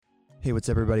Hey, what's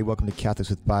up, everybody? Welcome to Catholics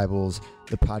with Bibles,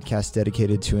 the podcast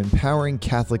dedicated to empowering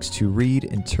Catholics to read,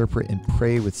 interpret, and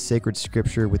pray with sacred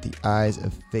scripture with the eyes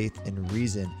of faith and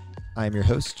reason. I am your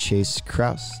host, Chase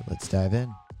Kraus. Let's dive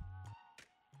in.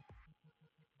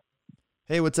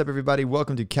 Hey, what's up, everybody?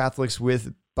 Welcome to Catholics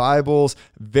with Bibles.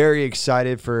 Very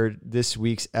excited for this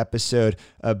week's episode.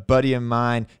 A buddy of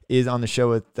mine is on the show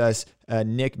with us,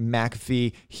 Nick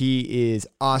McAfee. He is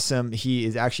awesome. He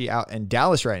is actually out in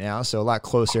Dallas right now, so a lot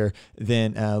closer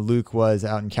than Luke was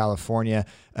out in California.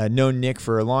 Known Nick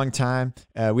for a long time.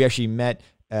 We actually met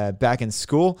back in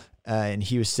school, and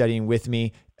he was studying with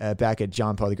me back at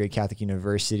John Paul the Great Catholic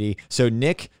University. So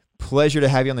Nick, pleasure to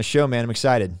have you on the show, man. I'm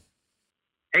excited.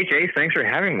 Hey, Chase, thanks for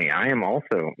having me. I am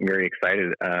also very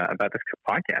excited about this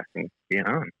podcast and being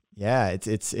on. Yeah,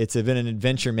 it's been an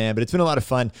adventure, man, but it's been a lot of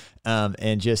fun,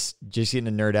 and just getting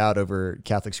to nerd out over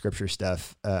Catholic scripture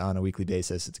stuff on a weekly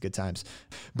basis. It's good times.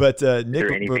 But Nick, is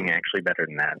there anything actually better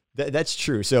than that? That's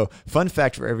true. So, fun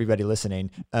fact for everybody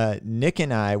listening: Nick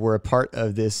and I were a part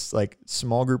of this like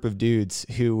small group of dudes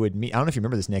who would meet. I don't know if you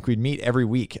remember this, Nick. We'd meet every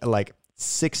week at like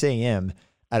 6 a.m.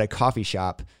 at a coffee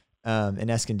shop in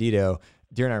Escondido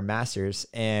during our masters,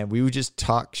 and we would just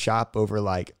talk shop over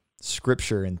like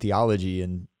scripture and theology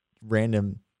and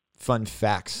random fun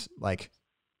facts like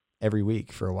every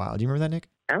week for a while. Do you remember that, Nick?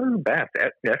 That was the best.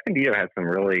 Escondido has some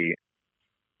really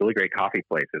great coffee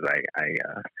places. I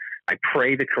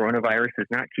pray the coronavirus is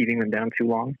not keeping them down too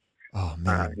long. Oh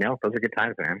man, no, those are good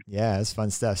times, man. Yeah, it's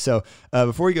fun stuff. So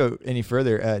before we go any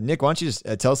further, Nick, why don't you just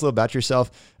tell us a little about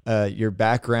yourself, your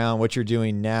background, what you're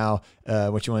doing now,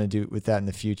 what you want to do with that in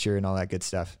the future, and all that good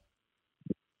stuff.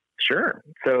 Sure.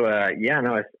 So as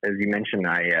you mentioned,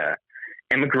 I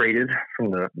emigrated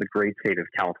from the great state of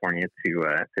California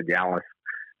to Dallas,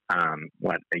 a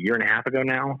year and a half ago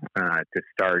now, to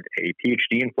start a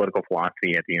PhD in political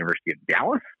philosophy at the University of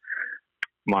Dallas.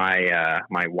 My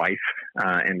wife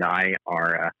and I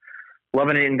are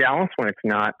loving it in Dallas when it's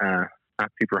not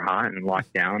super hot and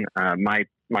locked down. My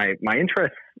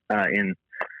interest in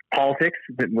politics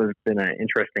been an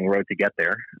interesting road to get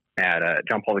there at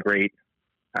John Paul the Great,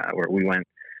 where we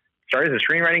started as a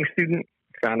screenwriting student.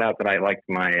 Found out that I liked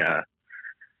my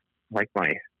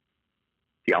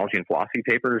theology and philosophy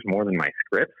papers more than my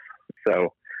scripts.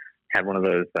 So had one of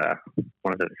those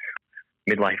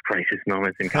midlife crisis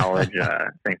moments in college.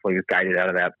 Thankfully, was guided out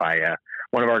of that by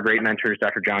one of our great mentors,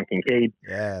 Dr. John Kincaid.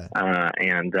 Yeah.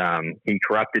 And he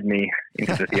corrupted me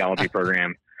into the theology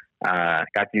program. Got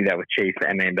to do that with Chase,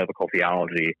 the MA in Biblical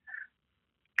Theology.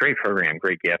 Great program,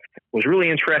 great gift. Was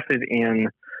really interested in.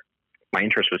 My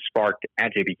interest was sparked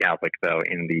at JP Catholic, though,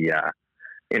 in the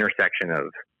intersection of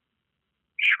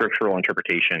scriptural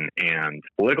interpretation and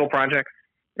political projects,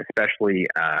 especially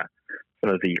some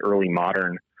of the early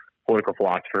modern political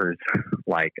philosophers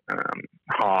like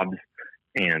Hobbes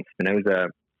and Spinoza.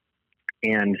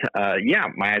 And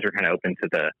my eyes are kind of open to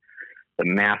the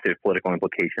massive political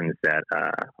implications that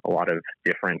a lot of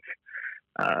different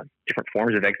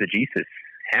forms of exegesis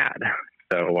had.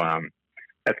 So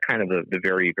that's kind of the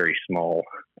very, very small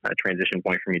transition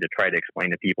point for me to try to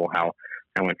explain to people how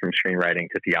I went from screenwriting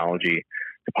to theology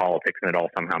to politics, and it all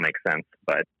somehow makes sense.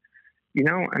 But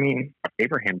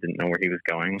Abraham didn't know where he was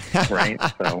going, right?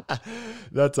 So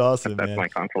that's awesome. That's my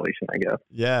consolation, I guess.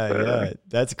 Yeah,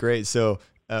 that's great. So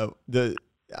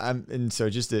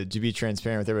just to be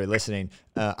transparent with everybody listening,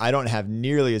 I don't have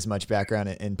nearly as much background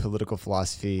in political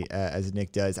philosophy as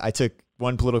Nick does. I took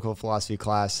one political philosophy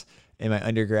class in my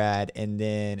undergrad, and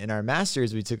then in our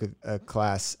master's, we took a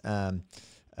class,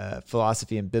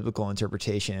 philosophy and biblical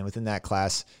interpretation. And within that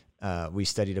class, we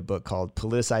studied a book called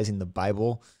Politicizing the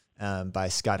Bible by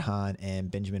Scott Hahn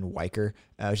and Benjamin Weicker,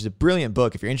 which is a brilliant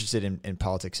book. If you're interested in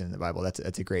politics and the Bible,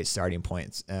 that's a great starting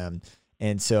point.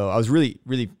 And so I was really,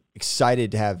 really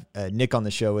excited to have Nick on the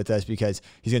show with us because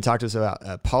he's going to talk to us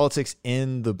about politics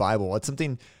in the Bible. It's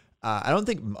something I don't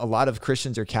think a lot of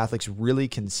Christians or Catholics really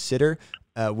consider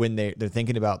when they're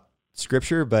thinking about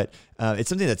scripture, but it's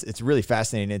something it's really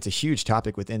fascinating. It's a huge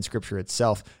topic within scripture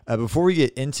itself. Before we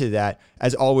get into that,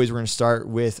 as always, we're going to start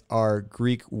with our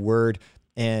Greek word.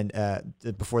 And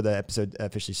before the episode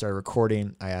officially started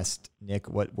recording, I asked Nick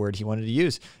what word he wanted to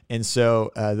use. And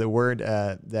so the word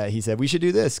that he said, we should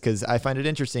do this because I find it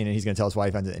interesting. And he's going to tell us why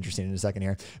he finds it interesting in a second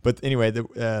here. But anyway,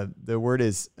 the word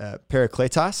is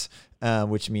parakletos,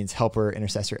 which means helper,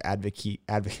 intercessor, advocate.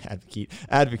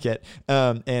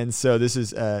 And so this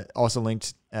is also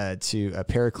linked to a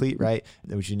paraclete, right?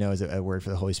 Which you know is a word for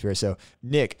the Holy Spirit. So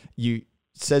Nick, you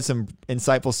said some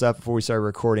insightful stuff before we started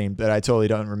recording, but I totally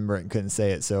don't remember it and couldn't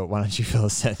say it. So why don't you fill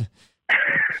us in?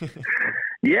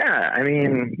 Yeah, I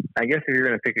mean, I guess if you're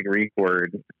going to pick a Greek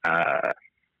word,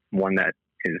 one that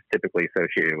is typically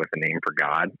associated with the name for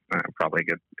God, probably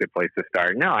a good place to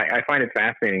start. No, I find it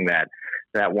fascinating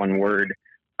that one word,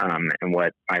 and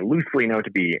what I loosely know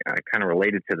to be kind of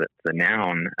related to the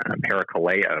noun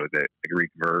parakaleo, the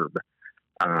Greek verb,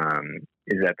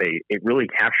 is that it really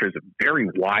captures a very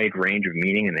wide range of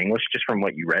meaning in English, just from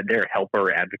what you read there: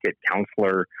 helper, advocate,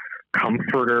 counselor,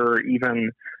 comforter,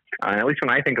 even. At least when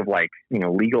I think of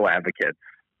legal advocates,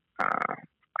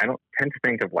 I don't tend to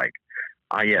think of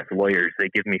yes, lawyers, they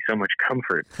give me so much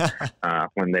comfort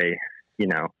when they,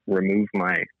 remove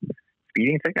my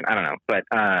speeding ticket. I don't know. But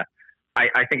I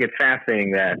think it's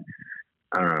fascinating that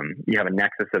you have a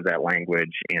nexus of that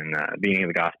language in the beginning of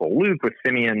the Gospel of Luke with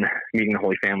Simeon meeting the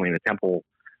Holy Family in the temple.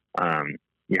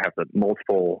 You have the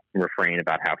multiple refrain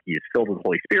about how he is filled with the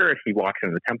Holy Spirit. He walks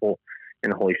into the temple in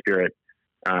the Holy Spirit.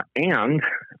 And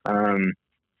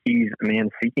he's a man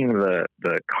seeking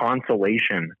the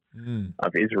consolation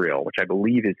of Israel, which I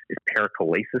believe is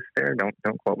paraklesis there. Don't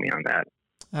quote me on that.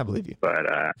 I believe you.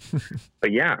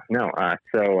 But yeah, no.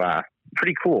 So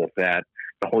pretty cool that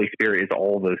the Holy Spirit is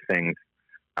all those things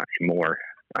and more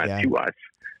to us,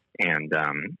 and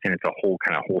it's a whole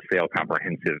kind of wholesale,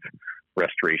 comprehensive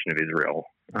restoration of Israel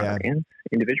and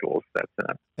individuals. That's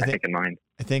I think in mind.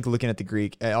 I think looking at the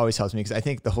Greek, it always helps me because I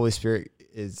think the Holy Spirit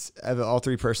is, of all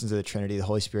three persons of the Trinity, the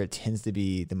Holy Spirit tends to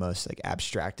be the most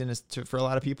abstract for a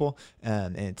lot of people,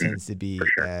 and it tends to be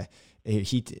sure.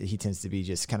 He tends to be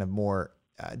just kind of more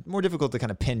difficult to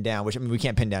kind of pin down. Which, I mean, we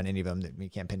can't pin down any of them. We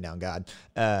can't pin down God,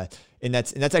 and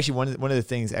that's actually one of the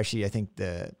things. Actually, I think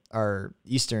our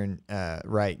Eastern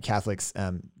Rite Catholics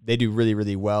they do really,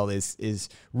 really well is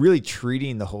really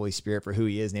treating the Holy Spirit for who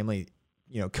He is, namely,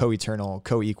 co-eternal,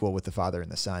 co-equal with the Father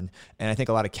and the Son. And I think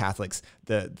a lot of Catholics,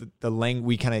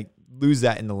 we kind of lose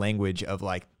that in the language of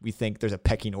we think there's a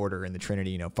pecking order in the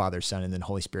Trinity, Father, Son, and then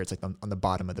Holy Spirit's on the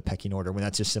bottom of the pecking order, when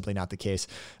that's just simply not the case.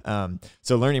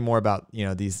 So learning more about,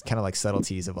 these kind of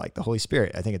subtleties of the Holy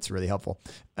Spirit, I think it's really helpful.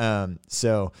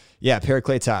 So yeah,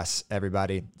 parakletos,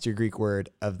 everybody, it's your Greek word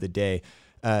of the day.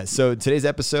 So today's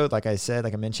episode, like I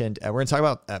mentioned, we're going to talk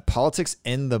about politics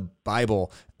in the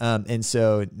Bible. And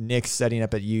so Nick's studying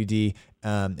up at UD,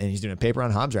 and he's doing a paper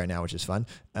on Hobbes right now, which is fun.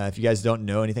 If you guys don't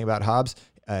know anything about Hobbes,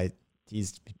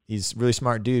 he's a really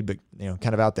smart dude, but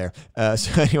kind of out there.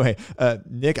 So anyway,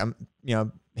 Nick, I'm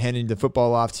handing the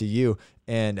football off to you,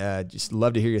 and just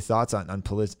love to hear your thoughts on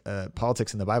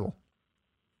politics in the Bible.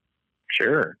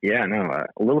 Sure. Yeah. No.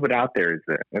 A little bit out there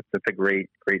that's a great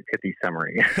pithy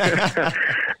summary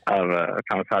of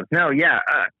Thomas Hobbes. No. Yeah.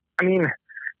 I mean,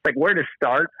 where to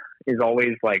start is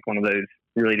always one of those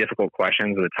really difficult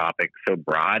questions with a topic so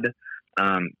broad.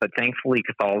 But thankfully,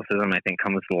 Catholicism, I think,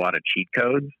 comes with a lot of cheat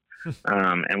codes.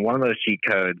 And one of those cheat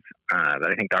codes that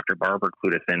I think Dr. Barber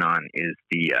clued us in on is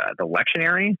the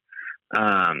lectionary.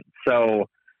 So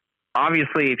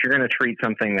obviously, if you're going to treat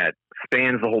something that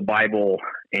spans the whole Bible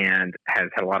and has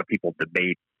had a lot of people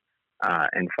debate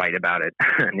and fight about it,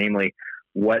 namely,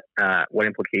 what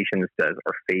implications does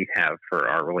our faith have for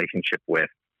our relationship with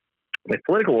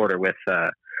political order, with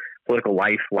political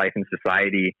life in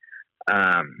society?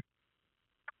 A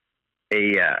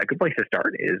good place to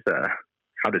start is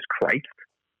how does Christ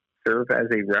serve as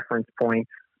a reference point,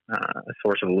 a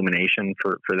source of illumination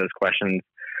for those questions?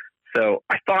 So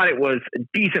I thought it was a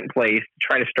decent place to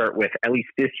try to start with at least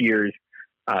this year's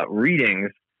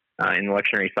readings in the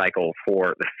lectionary cycle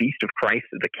for the Feast of Christ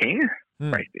the King.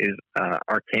 Christ is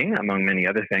our King, among many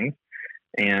other things.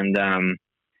 And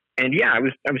yeah, I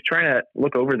was trying to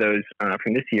look over those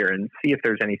from this year and see if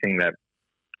there's anything that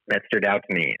stood out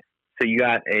to me. So you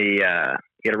got a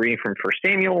reading from 1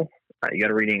 Samuel. You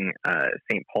got a reading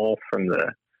St. Paul from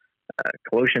the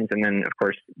Colossians, and then of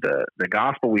course the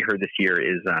gospel we heard this year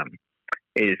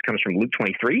comes from Luke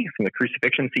 23, from the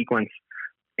crucifixion sequence.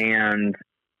 And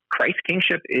Christ's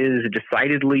kingship is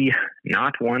decidedly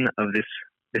not one of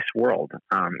this world.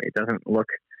 It doesn't look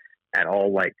at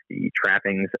all like the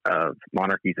trappings of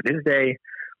monarchies of his day,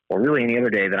 or really any other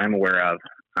day that I'm aware of.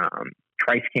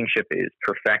 Christ's kingship is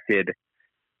perfected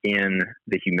in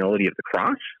the humility of the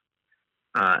cross.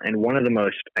 And one of the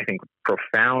most, I think,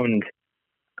 profound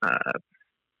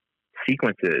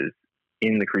sequences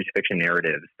in the crucifixion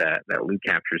narratives that Luke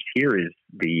captures here is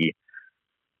the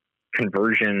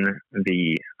conversion,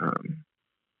 the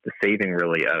saving,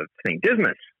 really, of St.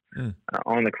 Dismas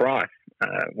on the cross,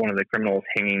 one of the criminals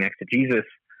hanging next to Jesus,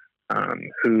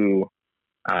 who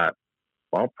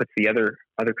puts the other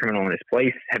criminal in his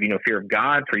place. Have you no fear of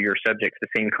God, for you are subject to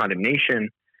the same condemnation?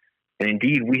 And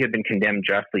indeed, we have been condemned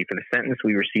justly, for the sentence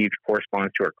we received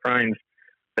corresponds to our crimes.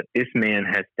 but this man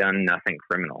has done nothing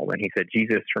criminal. When he said,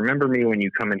 Jesus, remember me when you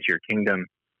come into your kingdom,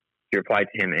 he replied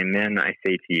to him, Amen, I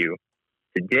say to you,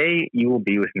 today you will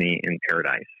be with me in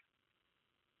paradise.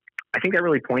 I think that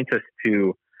really points us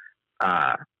to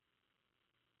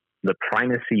the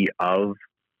primacy of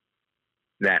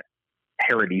that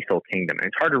paradisal kingdom. And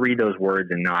it's hard to read those words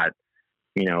and not,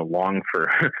 long for,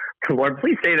 Lord,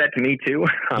 please say that to me too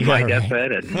on my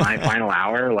deathbed at my final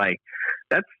hour. Like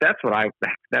that's all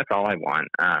I want.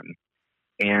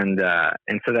 And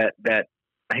so that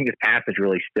I think this passage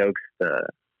really stokes the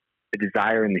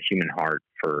desire in the human heart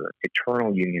for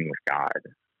eternal union with God.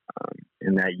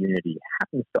 And that unity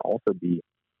happens to also be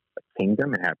a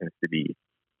kingdom. It happens to be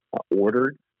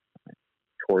ordered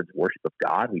towards worship of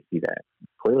God. We see that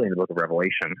clearly in the book of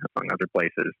Revelation, among other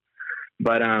places.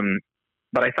 But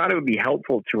I thought it would be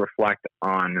helpful to reflect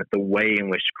on the way in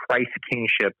which Christ's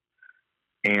kingship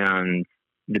and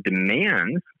the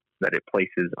demands that it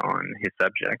places on his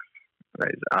subjects, that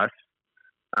is us.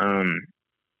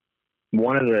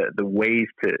 One of the ways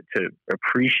to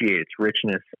appreciate its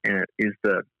richness is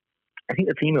I think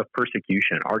the theme of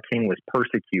persecution. Our king was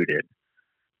persecuted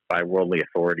by worldly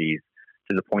authorities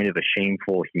to the point of a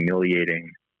shameful,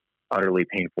 humiliating, utterly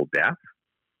painful death.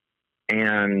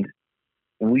 And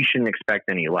we shouldn't expect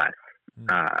any less.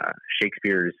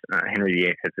 Shakespeare's Henry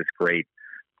VIII has this great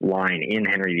line in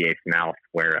Henry VIII's mouth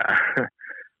where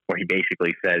he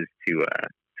basically says to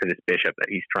this bishop that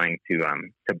he's trying to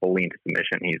bully into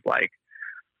submission. He's like,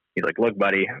 look,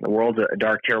 buddy, the world's a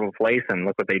dark, terrible place, and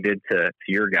look what they did to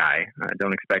your guy.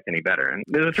 Don't expect any better. And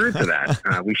there's a truth to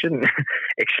that. We shouldn't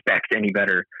expect any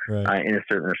better in a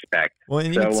certain respect. Well,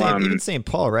 and even St.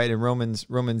 Paul, right, in Romans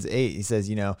 8, he says,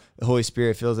 the Holy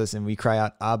Spirit fills us, and we cry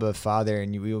out, Abba, Father,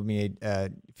 and we will be,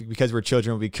 because we're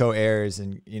children, we'll be co-heirs,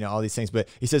 and all these things. But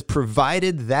he says,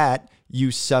 provided that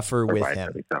you suffer with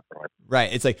him.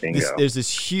 Right. It's like there's this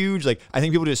huge, I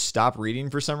think people just stop reading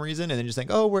for some reason and then just think,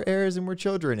 oh, we're heirs and we're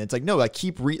children. It's like, no,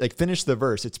 finish the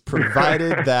verse. It's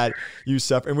provided that you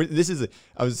suffer. And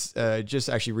I was just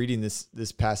actually reading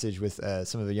this passage with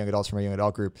some of the young adults from our young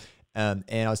adult group. And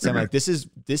I was saying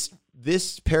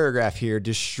this paragraph here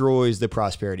destroys the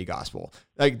prosperity gospel.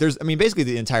 Basically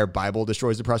the entire Bible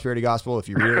destroys the prosperity gospel if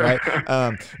you read it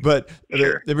right. But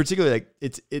sure. Particularly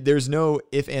there's no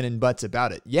if, and buts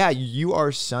about it. Yeah, you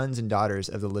are sons and daughters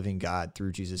of the living God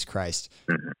through Jesus Christ,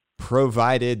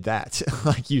 provided that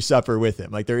you suffer with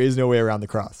him. There is no way around the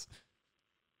cross.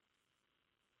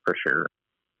 For sure.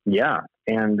 Yeah.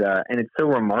 And it's so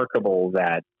remarkable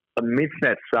that amidst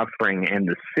that suffering and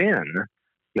the sin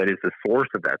that is the source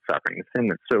of that suffering, the sin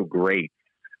that's so great,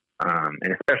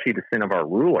 and especially the sin of our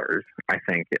rulers, I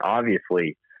think it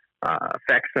obviously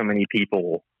affects so many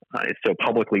people. It's so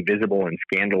publicly visible and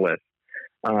scandalous.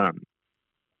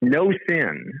 No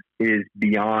sin is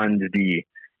beyond the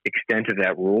extent of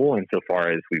that rule insofar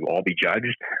as we will all be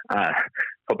judged.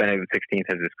 Pope Benedict XVI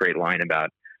has this great line about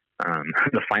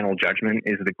the final judgment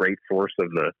is the great source of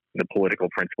the political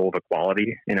principle of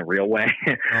equality in a real way.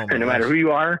 And no matter who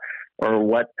you are or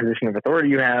what position of authority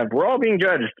you have, we're all being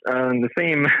judged on the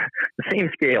same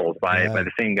scales by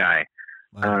the same guy.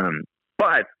 Wow.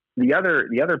 But the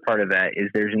other part of that is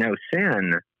there's no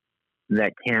sin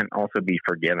that can't also be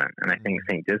forgiven. And I think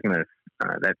St. Dismas,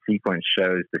 that sequence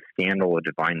shows the scandal of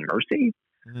divine mercy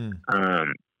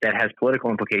that has political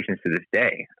implications to this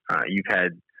day. You've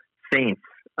had saints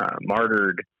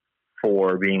martyred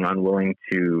for being unwilling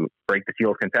to break the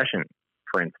seal of confession,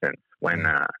 for instance, when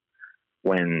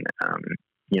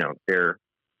their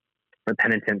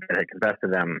penitent that had confessed to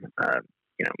them,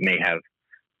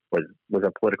 was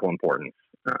of political importance.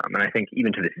 And I think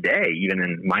even to this day, even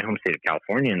in my home state of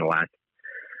California, in the last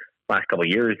couple of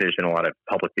years, there's been a lot of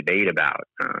public debate about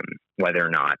whether or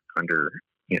not under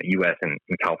U.S. and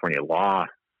California law,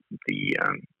 the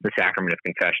sacrament of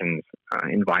confession's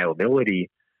inviolability,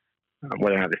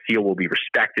 whether or not the seal will be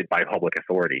respected by public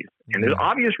authorities. And there's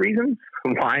obvious reasons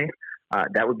why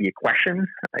that would be a question.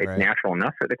 It's natural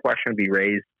enough that the question would be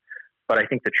raised. But I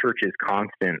think the church's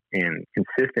constant and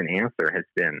consistent answer has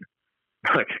been,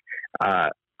 look,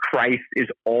 Christ is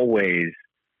always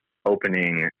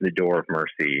opening the door of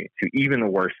mercy to even the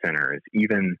worst sinners,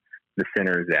 even the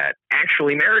sinners that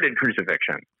actually merited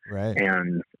crucifixion. Right.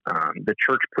 And the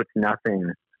church puts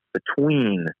nothing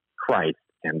between Christ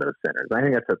and those sinners. I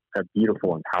think that's a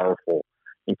beautiful and powerful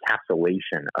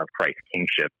encapsulation of Christ's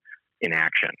kingship in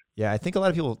action. Yeah, I think a lot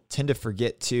of people tend to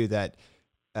forget too that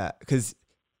because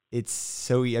it's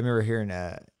so. I remember hearing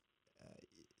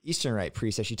Eastern Rite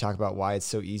priest actually talk about why it's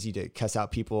so easy to cuss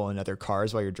out people in other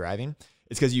cars while you're driving.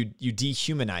 it's because you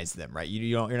dehumanize them, right?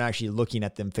 You're not actually looking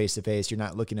at them face to face. You're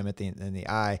not looking them in the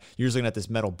eye. You're just looking at this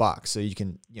metal box, so you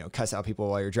can cuss out people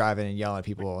while you're driving and yell at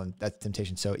people, and that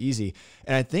temptation's so easy.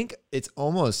 And I think it's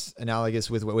almost analogous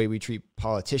with the way we treat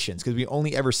politicians, because we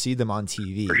only ever see them on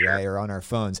TV, right, or on our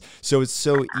phones. So it's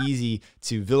so easy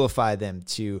to vilify them,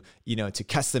 to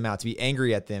cuss them out, to be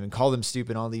angry at them, and call them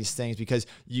stupid, and all these things, because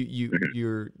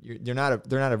they're not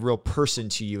a real person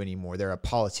to you anymore. They're a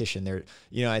politician.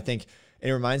 I think. And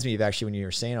it reminds me of actually when you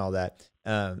were saying all that,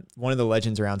 one of the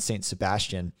legends around Saint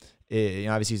Sebastian,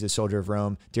 obviously he's a soldier of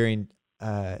Rome during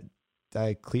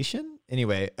Diocletian.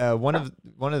 Anyway, one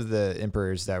of the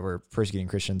emperors that were persecuting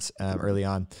Christians early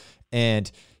on,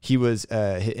 and he was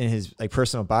in his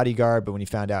personal bodyguard. But when he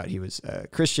found out he was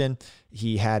Christian,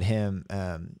 he had him.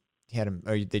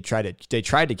 Or they tried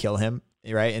to kill him.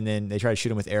 Right. And then they tried to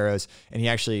shoot him with arrows, and he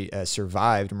actually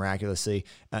survived miraculously.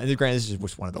 And granted, this is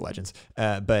just one of the legends.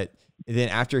 But then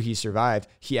after he survived,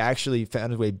 he actually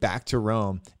found his way back to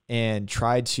Rome and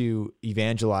tried to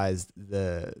evangelize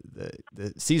the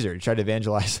Caesar. He tried to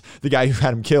evangelize the guy who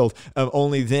had him killed,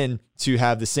 only then to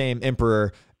have the same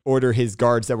emperor order his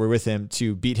guards that were with him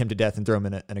to beat him to death and throw him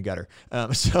in a gutter.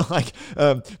 But it's kind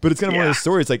of one of those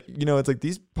stories, it's like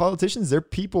these politicians, they're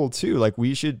people too. Like,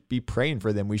 we should be praying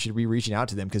for them. We should be reaching out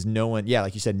to them, because no one,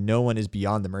 like you said, no one is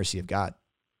beyond the mercy of God.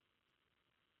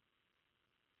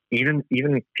 Even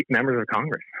members of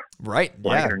Congress, right?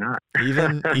 Like it or not,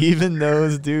 even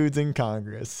those dudes in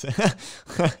Congress.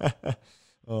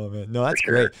 Oh man, no, that's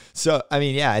great. So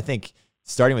I think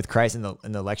starting with Christ in the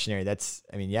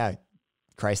lectionary,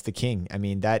 Christ the King.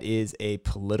 That is a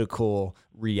political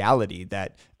reality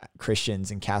that Christians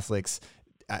and Catholics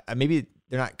maybe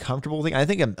they're not comfortable with. I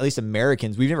think at least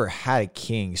Americans, we've never had a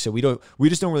king, so we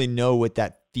just don't really know what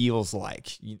that feels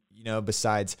like.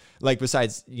 Besides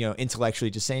intellectually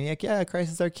just saying yeah,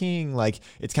 Christ is our king.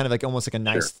 It's kind of almost like a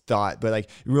nice thought, but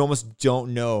we almost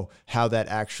don't know how that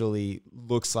actually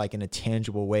looks like in a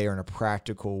tangible way or in a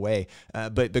practical way.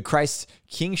 But Christ's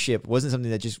kingship wasn't something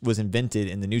that just was invented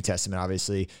in the New Testament.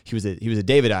 Obviously, he was a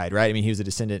Davidite, right? He was a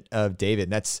descendant of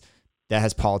David, and that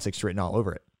has politics written all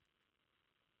over it.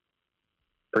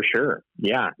 For sure.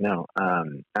 Yeah, no.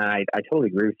 I totally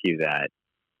agree with you that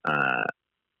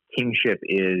kingship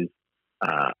is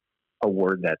a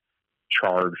word that's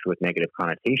charged with negative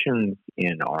connotations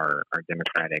in our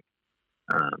democratic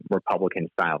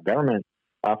Republican-style government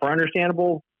for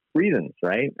understandable reasons,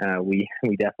 right? We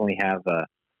definitely have a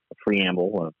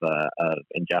preamble of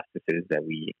injustices that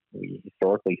we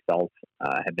historically felt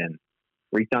had been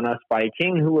wreaked on us by a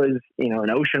king who was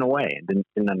an ocean away and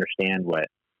didn't understand what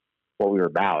we were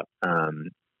about.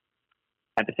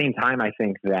 At the same time, I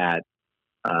think that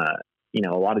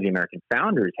a lot of the American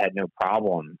founders had no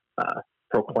problem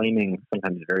proclaiming,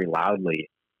 sometimes very loudly,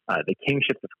 the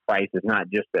kingship of Christ is not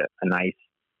just a nice,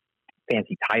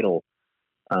 fancy title,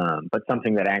 but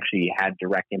something that actually had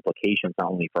direct implications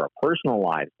not only for our personal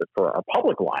lives, but for our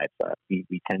public lives.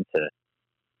 We tend to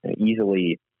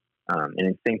easily and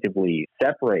instinctively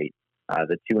separate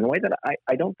the two in a way that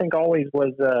I don't think always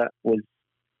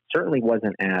certainly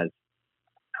wasn't as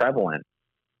prevalent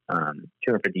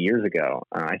 250 years ago.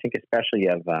 I think especially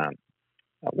of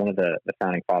one of the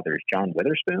founding fathers, John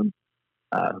Witherspoon,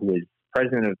 who was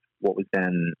president of what was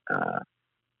then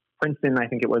Princeton. I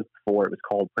think it was before it was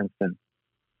called Princeton.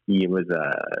 He was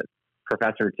a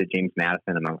professor to James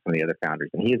Madison, among some of the other founders,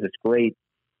 and he has this great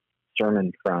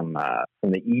sermon from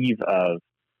the eve of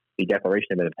the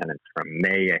Declaration of Independence from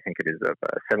May, I think it is, of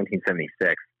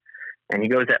 1776, and he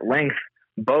goes at length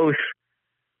both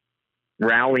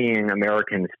rallying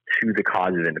Americans to the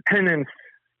cause of independence.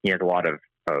 He has a lot of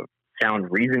sound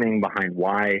reasoning behind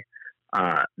why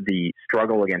the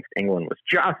struggle against England was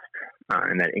just,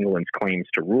 and that England's claims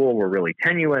to rule were really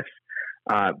tenuous.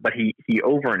 But he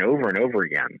over and over and over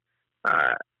again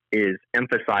is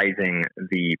emphasizing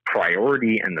the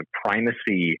priority and the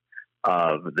primacy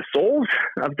of the souls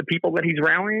of the people that he's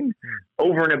rallying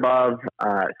over and above,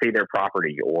 say, their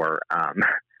property or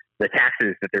the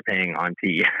taxes that they're paying on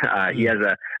tea. He has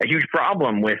a huge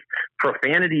problem with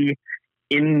profanity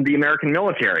in the American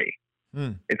military.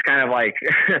 It's kind of like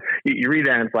you read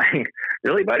that and it's like,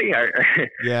 really, buddy?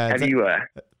 Have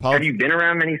you been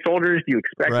around many soldiers? Do you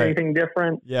expect anything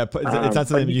different? Yeah, it's not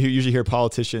something you usually hear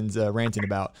politicians ranting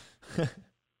about. Yeah,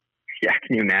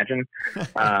 can you imagine?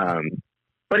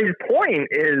 But his point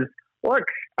is, look,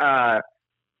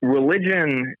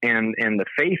 religion and the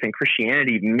faith and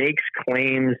Christianity makes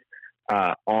claims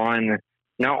on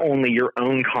not only your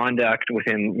own conduct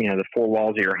within the four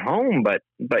walls of your home, but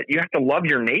you have to love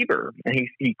your neighbor. And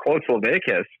he quotes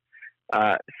Leviticus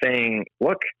saying,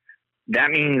 look,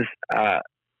 that means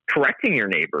correcting your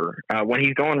neighbor when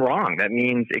he's going wrong. That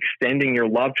means extending your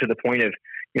love to the point of,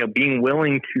 being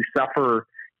willing to suffer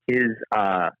his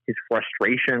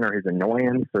frustration or his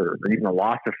annoyance or even the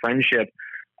loss of friendship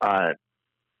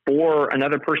for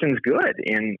another person's good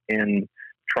in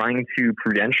trying to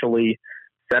prudentially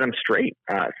set them straight.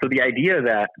 So the idea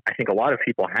that I think a lot of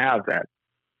people have that,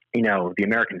 the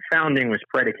American founding was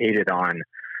predicated on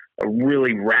a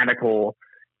really radical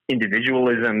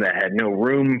individualism that had no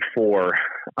room for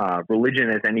religion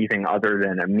as anything other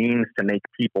than a means to make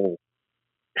people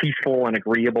peaceful and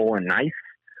agreeable and nice,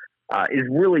 is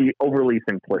really overly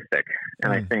simplistic.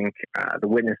 And I think the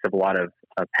witness of a lot of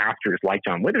pastors like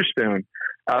John Witherspoon,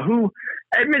 who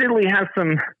admittedly has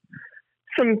some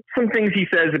things he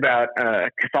says about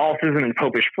Catholicism and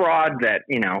popish fraud that,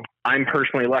 I'm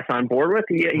personally less on board with.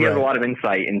 He has a lot of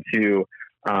insight into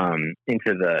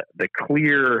the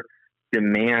clear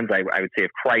demands, I would say,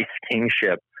 of Christ's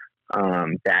kingship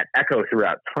that echo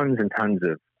throughout tons and tons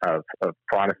of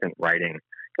Protestant writing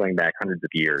going back hundreds of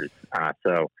years.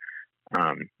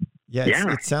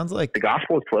 It sounds like the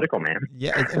gospel is political, man.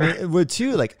 Yeah, I mean, it would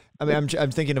too. I'm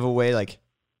thinking of a way.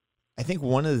 I think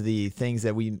one of the things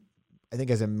that I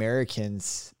think as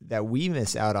Americans that we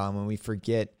miss out on when we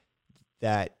forget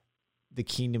that the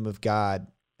kingdom of God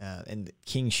and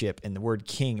kingship and the word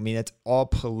king, I mean, that's all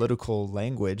political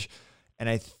language. And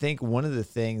I think one of the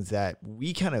things that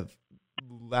we kind of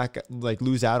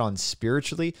lose out on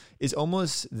spiritually is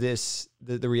almost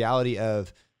the reality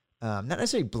of not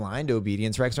necessarily blind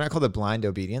obedience, right? Because we're not called to blind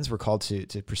obedience. We're called to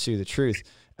pursue the truth.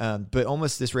 But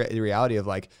almost this the reality of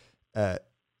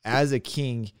as a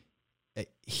king,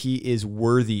 he is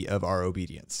worthy of our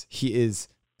obedience. He is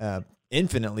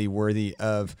infinitely worthy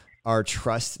of our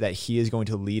trust that he is going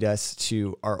to lead us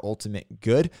to our ultimate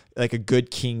good, like a good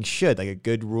king should, like a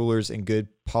good rulers and good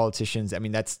politicians. I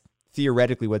mean, that's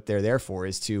theoretically what they're there for,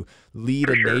 is to lead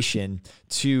a nation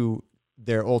to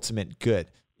their ultimate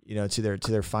good, to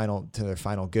their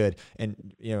final good.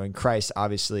 And, in Christ,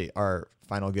 obviously our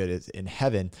final good is in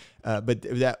heaven. But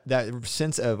that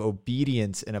sense of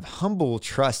obedience and of humble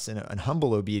trust and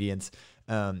humble obedience,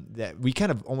 that we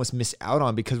kind of almost miss out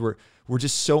on because we're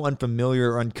just so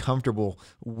unfamiliar or uncomfortable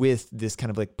with this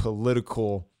kind of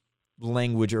political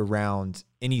language around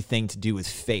anything to do with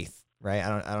faith, right?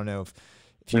 I don't know if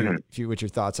you what your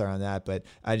thoughts are on that, but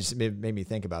I just made me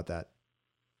think about that.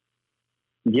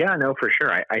 Yeah, no, for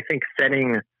sure. I think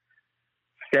setting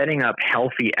up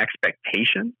healthy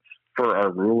expectations for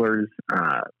our rulers,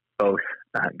 both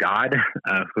God,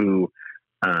 who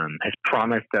has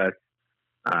promised us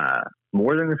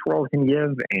more than this world can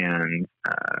give, and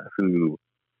who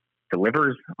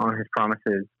delivers on his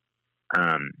promises.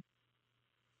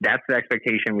 That's the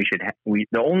expectation we should have.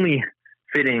 The only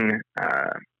fitting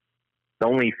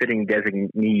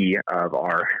designee of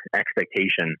our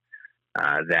expectation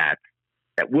that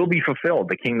will be fulfilled,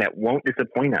 the king that won't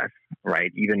disappoint us,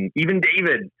 right? Even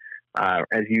David,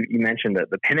 as you mentioned,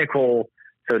 the pinnacle,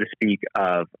 so to speak,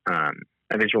 of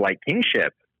Israelite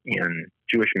kingship in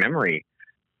Jewish memory,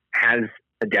 has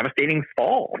a devastating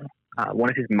fall. One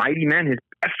of his mighty men, his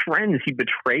best friends, he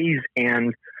betrays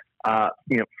and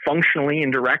functionally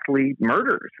and directly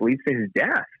murders, leads to his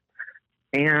death.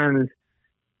 And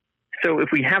so if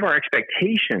we have our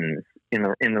expectations in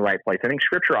the right place, I think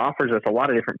Scripture offers us a lot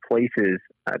of different places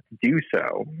to do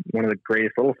so. One of the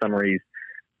greatest little summaries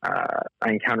I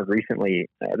encountered recently,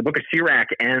 the book of Sirach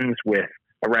ends with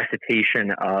a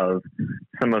recitation of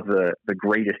some of the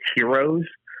greatest heroes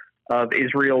of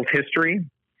Israel's history.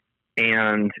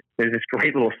 And there's this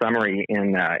great little summary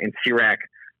in Sirach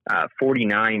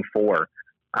 49:4.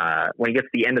 When he gets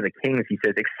to the end of the Kings, he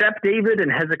says, "Except David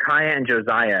and Hezekiah and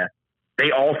Josiah,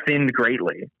 they all sinned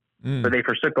greatly, for they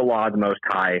forsook the law of the Most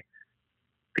High.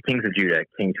 The kings of Judah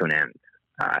came to an end."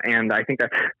 And I think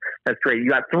that's great. You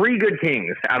got 3 good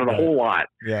kings out of the whole lot,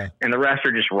 and the rest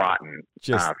are just rotten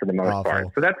for the most part.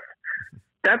 So that's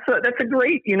a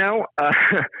great,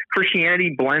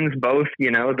 Christianity blends both,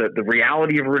 the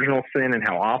reality of original sin and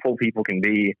how awful people can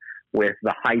be with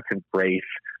the heights of grace,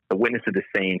 the witness of the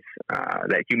saints,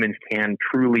 that humans can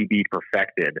truly be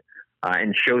perfected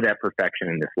and show that perfection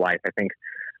in this life. I think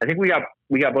we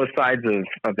got both sides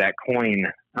of that coin,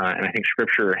 and I think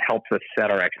Scripture helps us set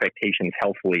our expectations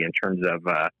healthily in terms of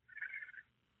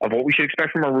what we should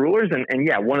expect from our rulers. And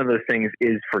yeah, one of those things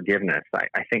is forgiveness.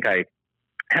 I think I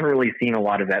haven't really seen a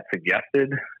lot of that suggested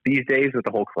these days with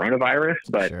the whole coronavirus,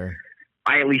 but sure.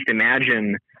 I at least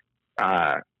imagine,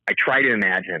 I try to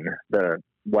imagine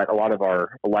what a lot of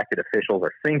our elected officials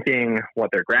are thinking,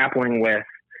 what they're grappling with.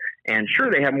 And sure,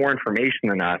 they have more information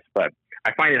than us, but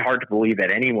I find it hard to believe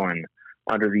that anyone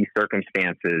under these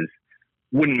circumstances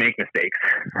wouldn't make mistakes,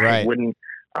 right? Wouldn't,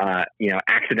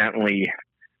 accidentally,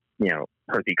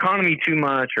 hurt the economy too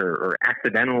much or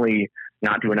accidentally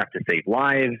not do enough to save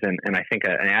lives. And I think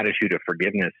an attitude of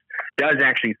forgiveness does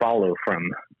actually follow from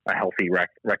a healthy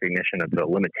recognition of the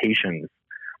limitations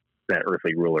that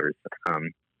earthly rulers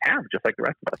have, just like the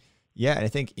rest of us. Yeah. And I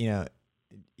think,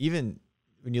 even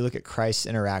when you look at Christ's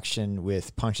interaction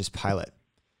with Pontius Pilate,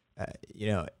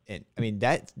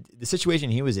 that the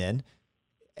situation he was in,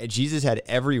 Jesus had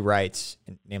every right,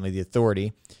 namely the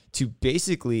authority, to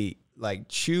basically like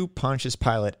chew Pontius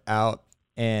Pilate out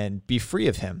and be free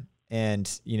of him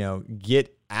and,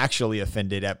 get actually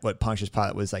offended at what Pontius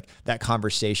Pilate was like, that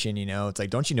conversation, it's like,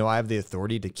 don't you know I have the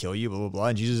authority to kill you, blah, blah, blah.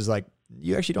 And Jesus is like,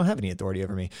 you actually don't have any authority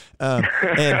over me.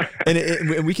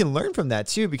 And we can learn from that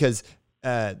too, because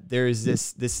there is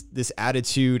this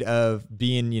attitude of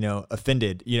being,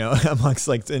 offended, amongst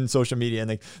like in social media, and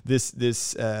like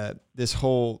this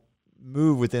whole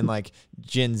move within like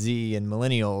Gen Z and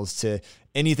millennials to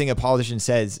anything a politician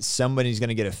says, somebody's going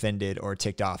to get offended or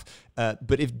ticked off.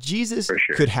 But if Jesus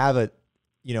could have a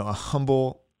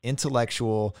humble,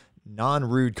 intellectual,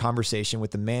 non-rude conversation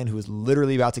with the man who was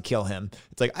literally about to kill him,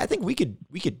 it's like, I think we could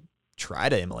try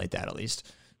to emulate that at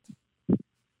least.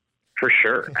 For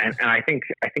sure. And I think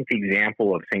the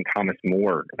example of St. Thomas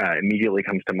More immediately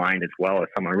comes to mind as well, as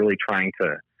someone really trying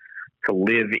to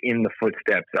live in the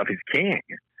footsteps of his king.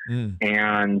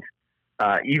 And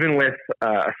even with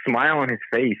a smile on his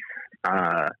face,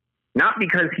 not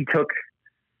because he took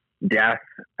death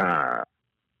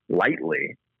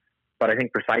lightly, but I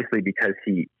think precisely because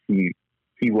he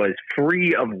was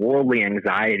free of worldly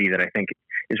anxiety that I think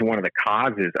is one of the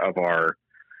causes of our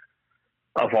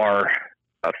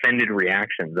offended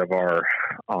reactions, of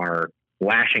our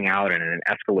lashing out in an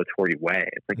escalatory way.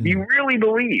 It's like, if you really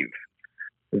believe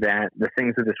that the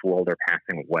things of this world are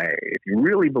passing away, if you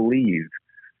really believe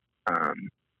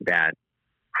that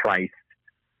Christ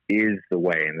is the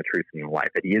way and the truth and the life,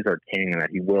 that he is our king and that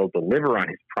he will deliver on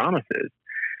his promises,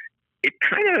 it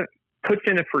kind of puts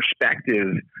into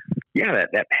perspective,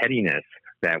 that pettiness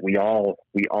that we all,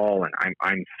 and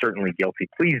I'm certainly guilty.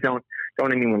 Please don't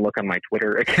anyone look on my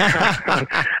Twitter account.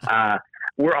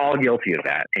 We're all guilty of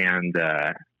that. And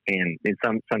in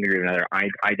some degree or another,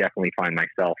 I definitely find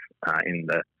myself in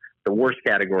the worst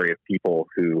category of people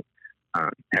who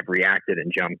have reacted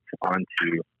and jumped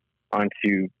onto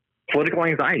political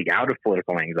anxiety, out of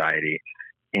political anxiety.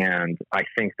 And I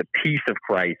think the peace of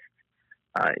Christ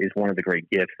is one of the great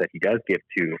gifts that he does give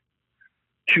to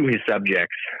his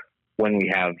subjects when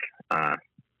we have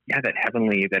that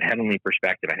heavenly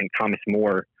perspective. I think Thomas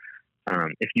More,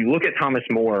 if you look at Thomas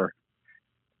More,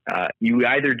 you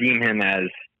either deem him as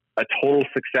a total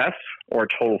success or a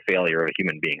total failure of a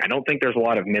human being. I don't think there's a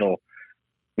lot of middle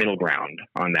ground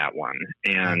on that one.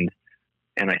 And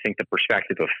I think the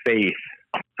perspective of faith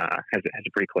has a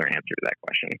pretty clear answer to that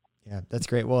question. Yeah, that's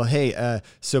great. Well, hey,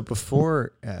 so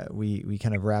before we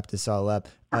kind of wrap this all up,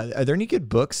 are there any good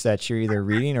books that you're either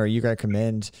reading or you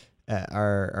recommend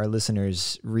our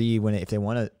listeners read if they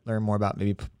want to learn more about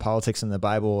maybe politics in the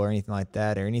Bible or anything like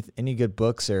that, or any good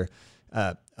books or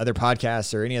other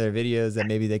podcasts or any other videos that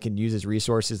maybe they can use as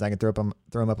resources? I can throw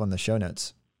them up on the show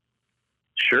notes.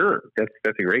 Sure. That's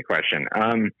a great question.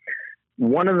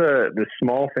 One of the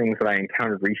small things that I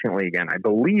encountered recently, again, I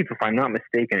believe, if I'm not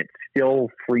mistaken, it's still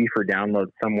free for download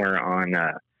somewhere on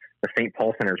the St.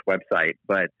 Paul Center's website.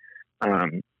 But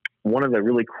one of the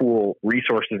really cool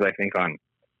resources, I think,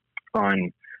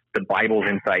 on the Bible's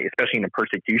insight, especially into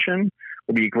persecution,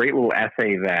 would be a great little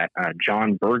essay that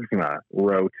John Bergsma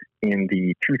wrote in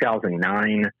the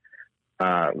 2009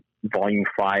 Volume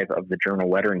 5 of the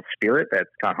journal Letter and Spirit that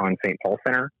Scott Hahn St. Paul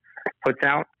Center puts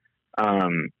out.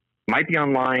 Might be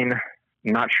online.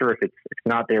 I'm not sure if it's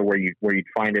not there where you'd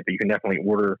find it, but you can definitely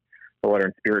order the Letter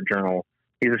and Spirit journal.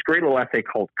 He has this great little essay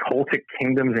called Cultic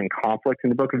Kingdoms and Conflicts in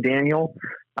the Book of Daniel.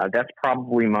 That's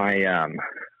probably my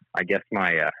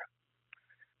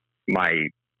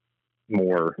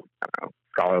more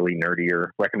scholarly, nerdier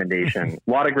recommendation.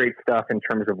 A lot of great stuff in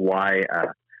terms of why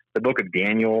the book of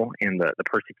Daniel and the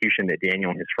persecution that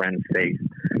Daniel and his friends face.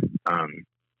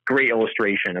 Great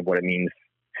illustration of what it means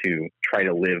to try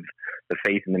to live the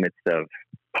faith in the midst of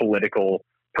political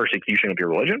persecution of your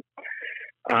religion.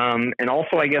 And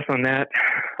also, I guess on that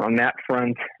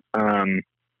front, I'm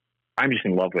just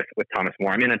in love with Thomas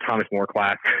More. I'm in a Thomas More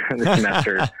class this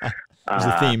semester. There's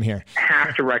a theme here.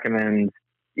 Have to recommend.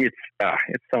 It's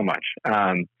so much.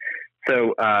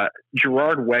 So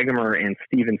Gerard Wegemer and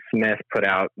Stephen Smith put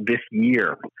out this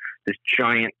year this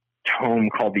giant tome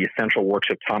called The Essential Works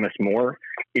of Thomas More.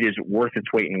 It is worth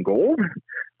its weight in gold.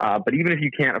 But even if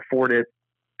you can't afford it,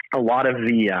 a lot of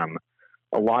the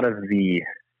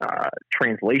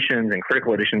translations and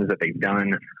critical editions that they've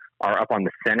done are up on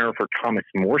the Center for Thomas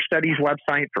More Studies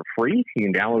website for free. You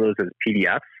can download those as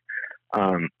PDFs.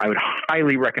 I would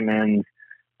highly recommend.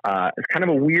 It's kind of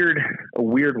a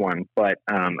weird one, but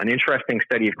an interesting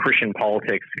study of Christian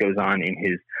politics goes on in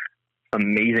his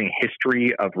amazing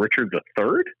history of Richard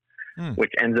III,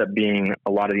 which ends up being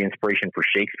a lot of the inspiration for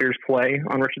Shakespeare's play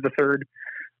on Richard III,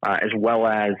 as well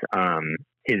as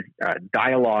his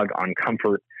dialogue on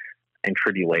comfort and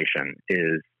tribulation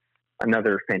is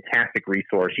another fantastic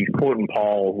resource. He's quoting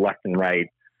Paul left and right.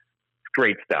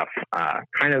 Great stuff.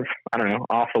 Kind of, I don't know,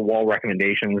 off the wall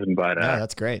recommendations, but yeah,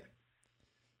 that's great.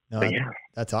 No, yeah.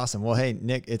 That's awesome. Well, hey,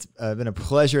 Nick, it's been a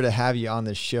pleasure to have you on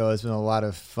this show. It's been a lot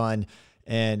of fun.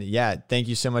 And yeah, thank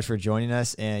you so much for joining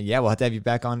us. And yeah, we'll have to have you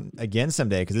back on again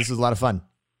someday because this was a lot of fun.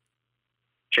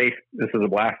 Chase, this was a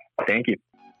blast. Thank you.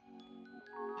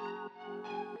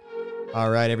 All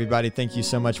right, everybody. Thank you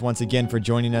so much once again for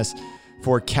joining us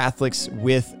for Catholics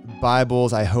with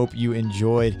Bibles. I hope you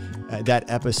enjoyed that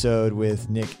episode with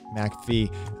Nick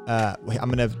McPhee.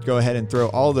 I'm going to go ahead and throw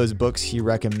all those books he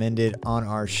recommended on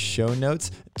our show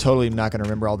notes. Totally not going to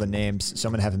remember all the names, so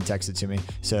I'm going to have him text it to me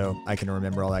so I can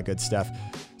remember all that good stuff.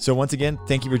 So once again,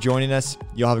 thank you for joining us.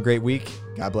 You'll have a great week.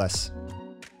 God bless.